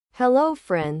Hello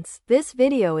friends, this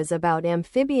video is about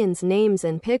amphibians' names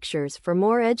and pictures. For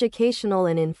more educational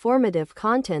and informative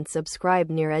content,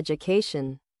 subscribe near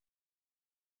education.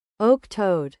 Oak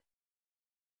toad,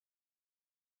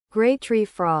 gray tree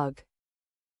frog,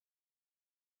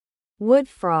 wood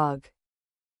frog,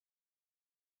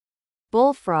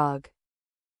 bullfrog,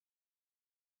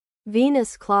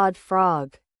 Venus clawed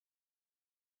frog,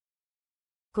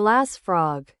 glass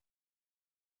frog,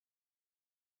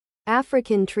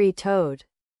 African tree toad,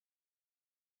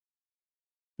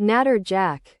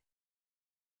 natterjack,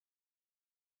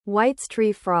 White's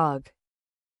tree frog,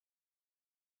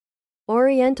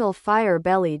 oriental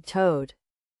fire-bellied toad,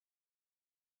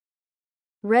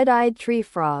 red-eyed tree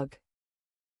frog,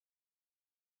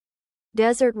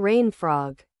 desert rain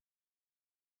frog,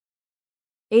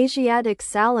 Asiatic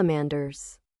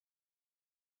salamanders,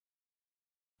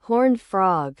 horned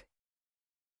frog,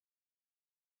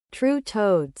 true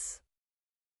toads,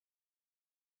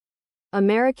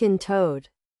 American toad,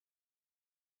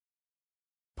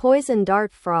 poison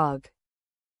dart frog,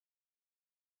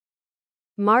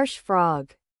 marsh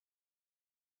frog,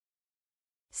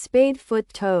 spadefoot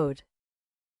toad,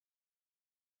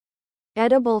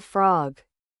 edible frog,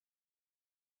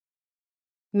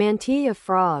 mantilla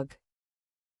frog,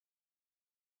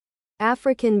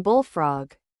 African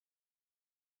bullfrog,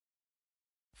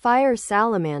 fire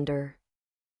salamander,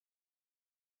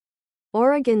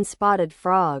 Oregon spotted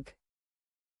frog,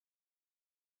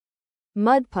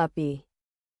 mud puppy,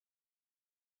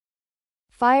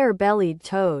 fire-bellied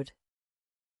toad,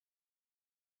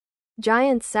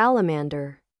 giant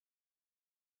salamander,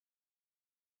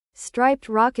 striped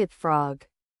rocket frog,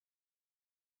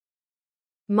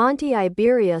 Monte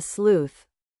Iberia sleuth,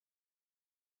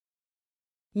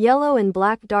 yellow and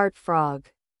black dart frog,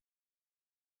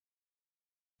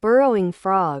 burrowing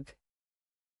frog,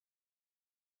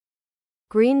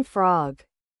 green frog,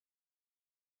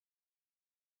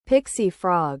 pixie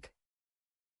frog,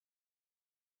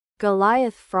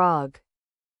 Goliath frog,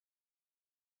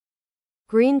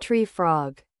 green tree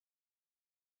frog,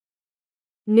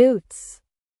 newts,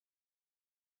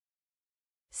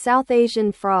 South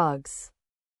Asian frogs,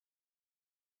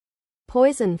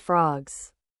 poison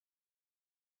frogs,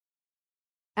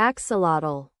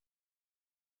 axolotl,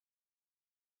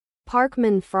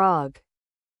 Parkman frog,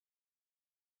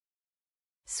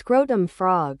 scrotum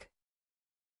frog,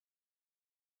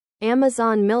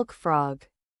 Amazon milk frog,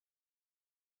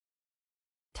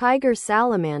 tiger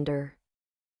salamander.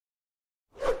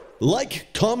 Like,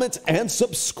 comment, and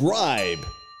subscribe.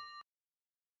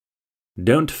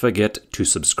 Don't forget to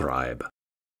subscribe.